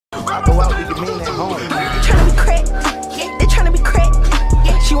I go out with the men at home. They tryna be crack, yeah, they tryna be crack,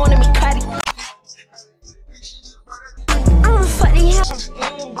 yeah, she wanna be cutty. I'ma fuck these hoes.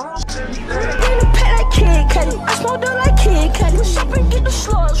 In the pet like Kid Cudi. I smoke dope like Kid Cudi. Shop and get the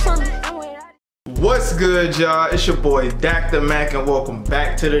slugs from me. What's good, y'all? It's your boy Dr. Mac and welcome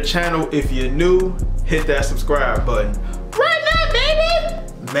back to the channel. If you're new, hit that subscribe button right now,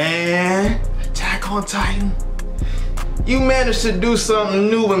 baby. Man, Attack on Titan. You managed to do something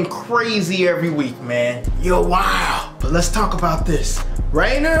new and crazy every week, man. You're wild. But let's talk about this.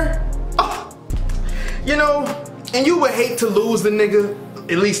 REINER? Oh, you know, and you would hate to lose the nigga,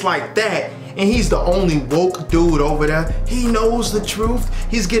 at least like that. And he's the only woke dude over there. He knows the truth.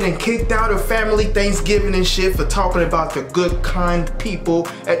 He's getting kicked out of family Thanksgiving and shit for talking about the good, kind people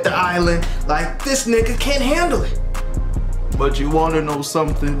at the island. Like, this nigga can't handle it. But you wanna know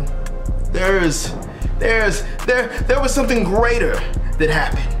something? There was something greater that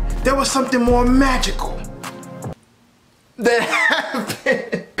happened. There was something more magical that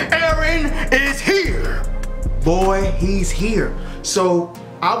happened. Eren is here. Boy, he's here. So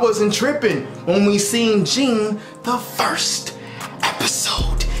I wasn't tripping when we seen Jean the first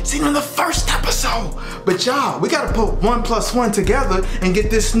episode. Seen him the first episode. But y'all, we gotta put 1 + 1 together and get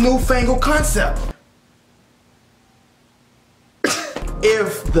this newfangled concept.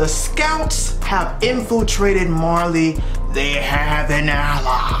 If the scouts have infiltrated Marley, they have an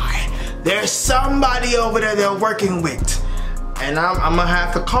ally. There's somebody over there they're working with. And I'm gonna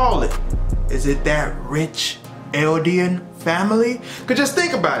have to call it. Is it that rich Eldian family? Cause just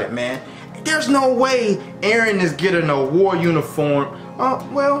think about it, man. There's no way Eren is getting a war uniform.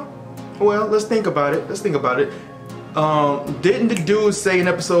 Well, let's think about it. Didn't the dudes say in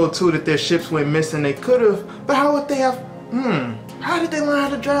episode 2 that their ships went missing? They could have, but how would they have? How did they learn how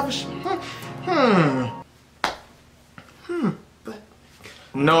to drive a ship? But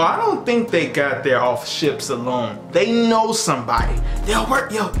no, I don't think they got there off ships alone. They know somebody. They'll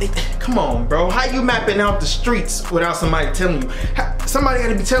work, come on, bro. How you mapping out the streets without somebody telling you? Somebody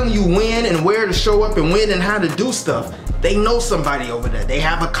gotta be telling you when and where to show up and when and how to do stuff. They know somebody over there. They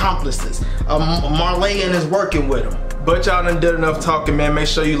have accomplices. Marleyan is working with them. But y'all done did enough talking, man. Make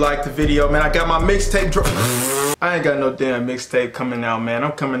sure you like the video, man. I got my mixtape drop. I ain't got no damn mixtape coming out, man.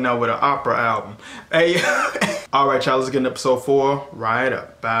 I'm coming out with an opera album. Hey, all right, y'all, let's get into episode 4 right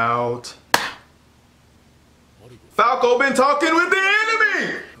about now. Falco been talking with the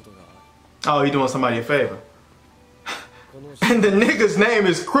enemy. Oh, he doing somebody a favor. And the nigga's name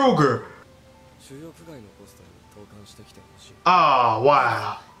is Kruger. Oh,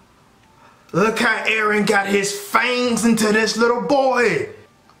 wow. Look how Eren got his fangs into this little boy.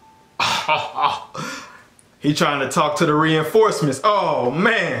 He trying to talk to the reinforcements. Oh,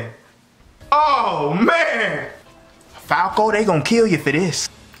 man. Oh, man. Falco, they gonna kill you for this.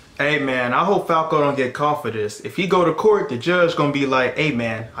 Hey, man, I hope Falco don't get caught for this. If he go to court, the judge gonna be like, hey,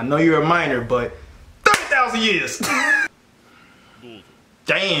 man, I know you're a minor, but 30,000 years.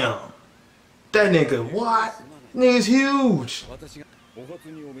 Damn. That nigga, what? Nigga's huge.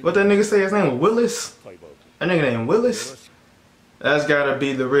 What that nigga say his name was? Willis? That nigga named Willis? That's gotta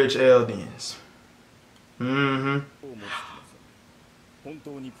be the rich Eldians.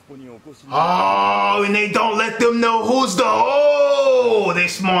 Oh, and they don't let them know who's the... Oh, they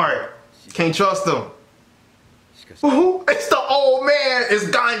smart. Can't trust them. Ooh, it's the old man. It's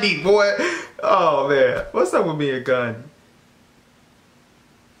Gandhi, boy. Oh, man. What's up with me and Gandhi?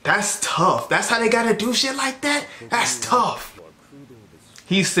 That's tough. That's how they gotta do shit like that? That's tough.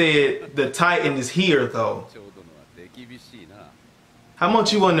 He said the Titan is here, though. How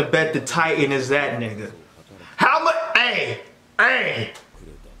much you want to bet the Titan is that nigga? How much? Hey!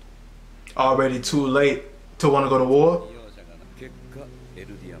 Already too late to want to go to war?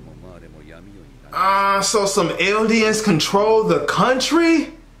 So some Eldians control the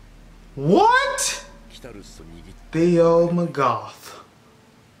country? What? Theo McGoth.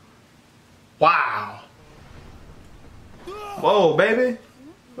 Wow. Whoa, baby.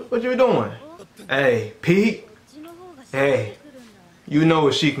 What you doing? Hey, Pete. Hey, you know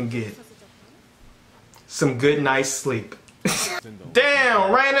what she can get. Some good night's sleep.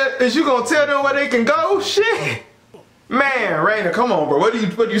 Damn, REINER, is you gonna tell them where they can go? Shit. Man, REINER, come on, bro. What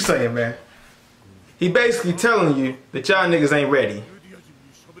are you saying, man? He basically telling you that y'all niggas ain't ready.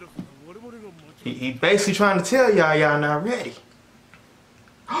 He basically trying to tell y'all not ready.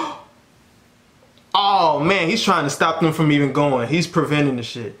 Oh man, he's trying to stop them from even going. He's preventing the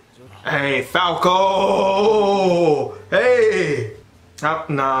shit. Hey, Falco! Hey!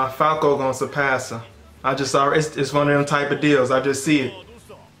 Nah, Falco gonna surpass her. I just saw it's one of them type of deals. I just see it.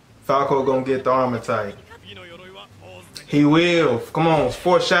 Falco gonna get the armor type. He will. Come on,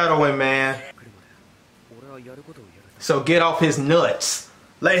 foreshadowing, man. So get off his nuts.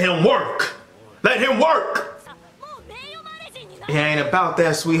 Let him work. Let him work. It ain't about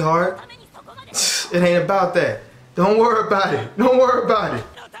that, sweetheart. It ain't about that. Don't worry about it. Don't worry about it.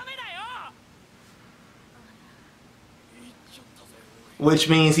 Which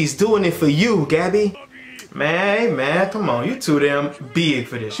means he's doing it for you, Gabby. Man, hey, man, come on. You too damn big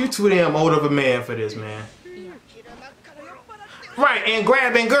for this. You too damn old of a man for this, man. Right, and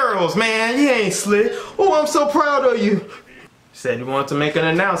grabbing girls, man. You ain't slick. Oh, I'm so proud of you. Said you wanted to make an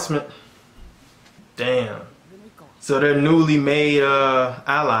announcement. Damn. So their newly made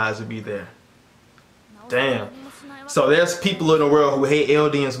allies will be there. Damn. So there's people in the world who hate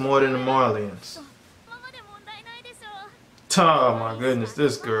Eldians more than the Marlians. Oh my goodness,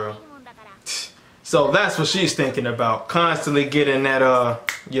 this girl. So that's what she's thinking about. Constantly getting that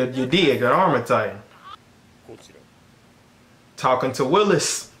your dig, that armor titan. Talking to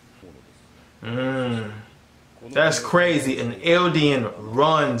Willis. That's crazy. An Eldian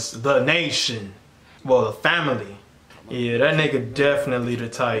runs the nation. Well, the family. Yeah, that nigga definitely the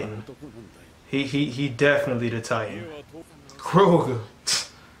Titan. He definitely the Titan. Kruger.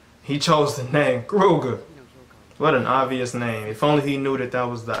 He chose the name Kruger. What an obvious name. If only he knew that that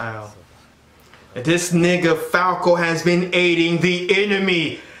was the owl. And this nigga Falco has been aiding the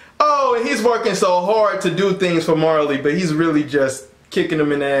enemy. Oh, and he's working so hard to do things for Marley, but he's really just kicking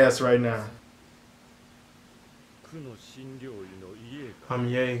him in the ass right now. I'm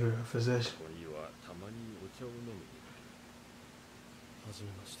Jaeger, a physician.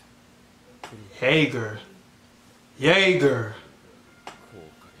 Jaeger. Jaeger.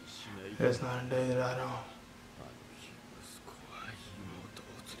 There's not a day that I don't.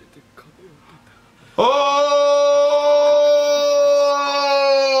 Oh,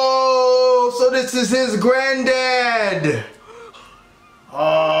 so this is his granddad.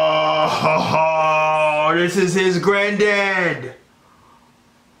 Oh, this is his granddad.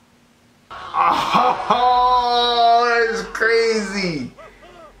 Oh, it's crazy.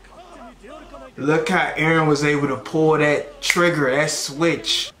 Look how Eren was able to pull that trigger, that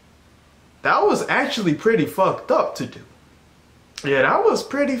switch. That was actually pretty fucked up to do. Yeah, that was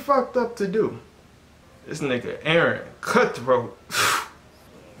pretty fucked up to do. This nigga Eren, cutthroat.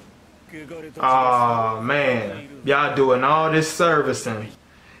 Aw, man. Y'all doing all this servicing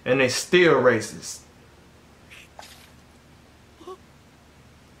and they still racist.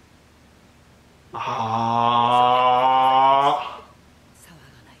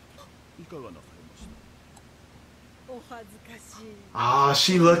 Ah,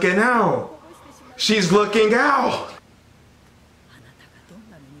 she looking out. She's looking out.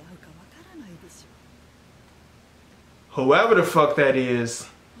 Whoever the fuck that is,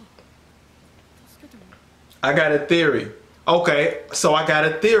 I got a theory. Okay, so I got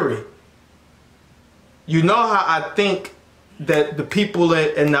a theory. You know how I think that the people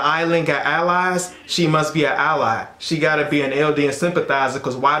in the island got allies? She must be an ally. She gotta be an Eldian sympathizer,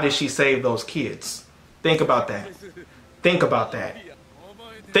 because why did she save those kids? Think about that. Think about that.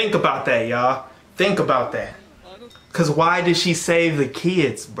 Think about that, y'all. Think about that. Because why did she save the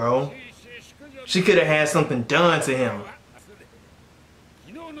kids, bro? She could have had something done to him.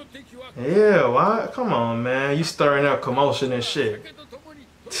 Yeah, why? Come on, man. You stirring up commotion and shit.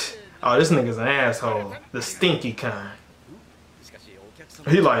 Oh, this nigga's an asshole. The stinky kind.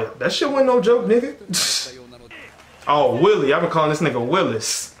 He like, that shit wasn't no joke, nigga. Oh, Willie. I've been calling this nigga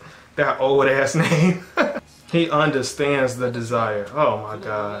Willis. That old ass name. He understands the desire. Oh my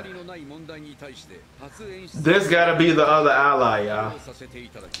god. This gotta be the other ally, y'all.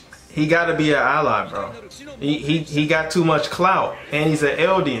 He gotta be an ally, bro. He got too much clout. And he's an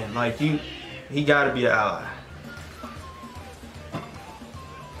Eldian. Like, he gotta be an ally.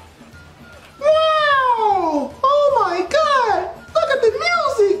 Wow! Oh my god! Look at the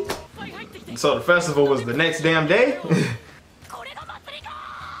music! So the festival was the next damn day?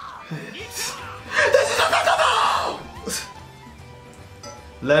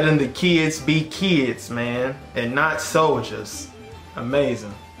 Letting the kids be kids, man, and not soldiers.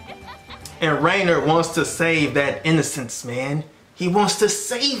 Amazing. And REINER wants to save that innocence, man. He wants to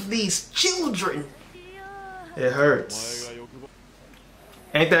save these children. It hurts.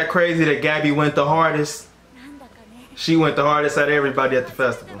 Ain't that crazy that Gabby went the hardest? She went the hardest out of everybody at the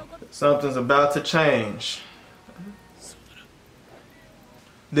festival. Something's about to change.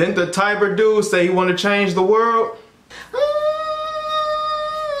 Didn't the Tiber dude say he wanted to change the world?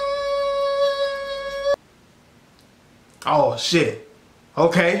 Oh shit.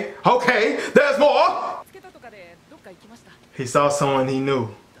 Okay, okay, there's more! He saw someone he knew.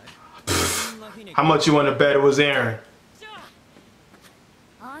 How much you want to bet it was Eren?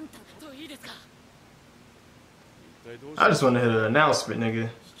 I just want to hit an announcement, nigga.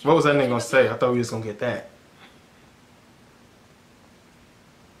 What was that nigga gonna say? I thought we was gonna get that.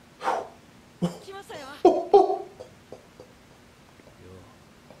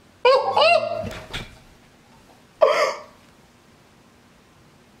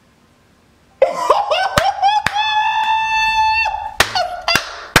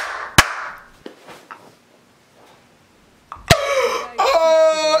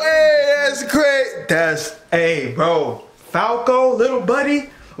 Hey, bro, Falco, little buddy,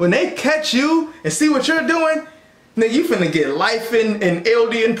 when they catch you and see what you're doing, nigga, you finna get life in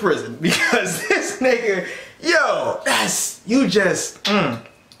LD in prison. Because this nigga, yo, you just,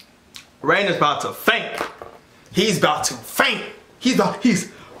 Reiner's about to faint. He's about to faint.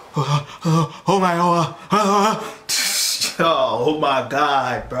 Oh my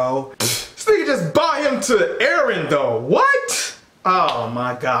God, bro. This nigga just bought him to Eren, though. What? Oh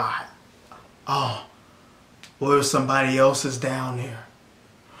my God. Oh. What if somebody else is down there?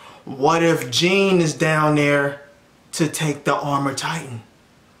 What if Jean is down there to take the armor titan?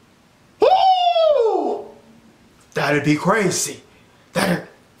 Woo! That'd be crazy. That'd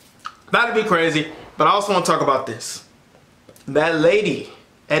be crazy. But I also want to talk about this. That lady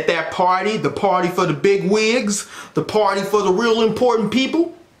at that party, the party for the big wigs, the party for the real important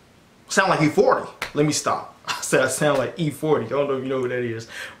people. Sound like E40. Let me stop. I said I sound like E40. I don't know if you know who that is.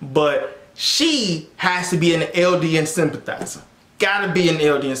 But she has to be an LDN sympathizer. Gotta be an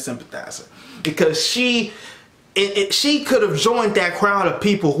LDN sympathizer. Because she could have joined that crowd of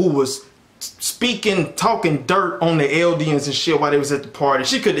people who was talking dirt on the LDNs and shit while they was at the party.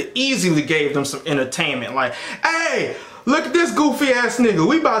 She could have easily gave them some entertainment. Like, hey, look at this goofy ass nigga.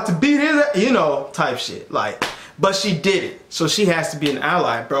 We about to beat his, you know, type shit. Like, but she did it. So she has to be an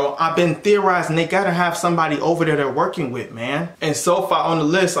ally, bro. I've been theorizing they gotta have somebody over there they're working with, man. And so far on the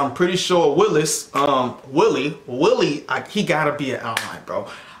list, I'm pretty sure Willie, he gotta be an ally, bro.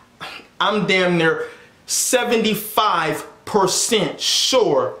 I'm damn near 75%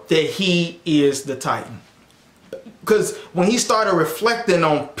 sure that he is the Titan. Because when he started reflecting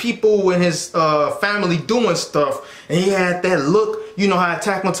on people in his family doing stuff, and he had that look, you know how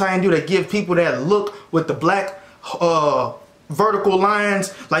Attack on Titan do, they give people that look with the black vertical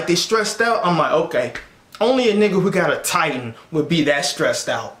lines, like they stressed out. I'm like, okay, only a nigga who got a Titan would be that stressed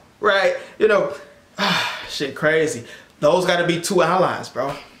out, right? You know, shit crazy. Those gotta be two allies,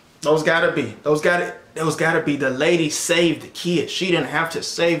 bro. Those gotta be. Those gotta be. The lady saved the kid. She didn't have to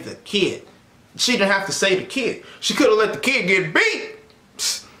save the kid. She didn't have to save the kid. She could have let the kid get beat.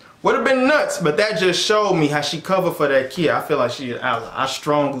 Would have been nuts, but that just showed me how she covered for that kid. I feel like she's an ally. I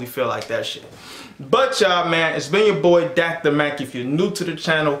strongly feel like that shit. But y'all, man, it's been your boy Dak the Mac. If you're new to the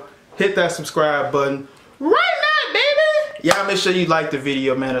channel, hit that subscribe button right now, baby. Y'all make sure you like the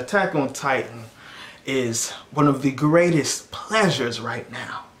video, man. Attack on Titan is one of the greatest pleasures right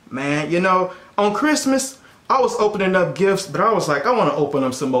now, man. You know, on Christmas, I was opening up gifts, but I was like, I want to open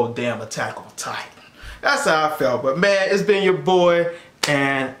up some more damn Attack on Titan. That's how I felt. But man, it's been your boy,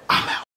 and I'm out.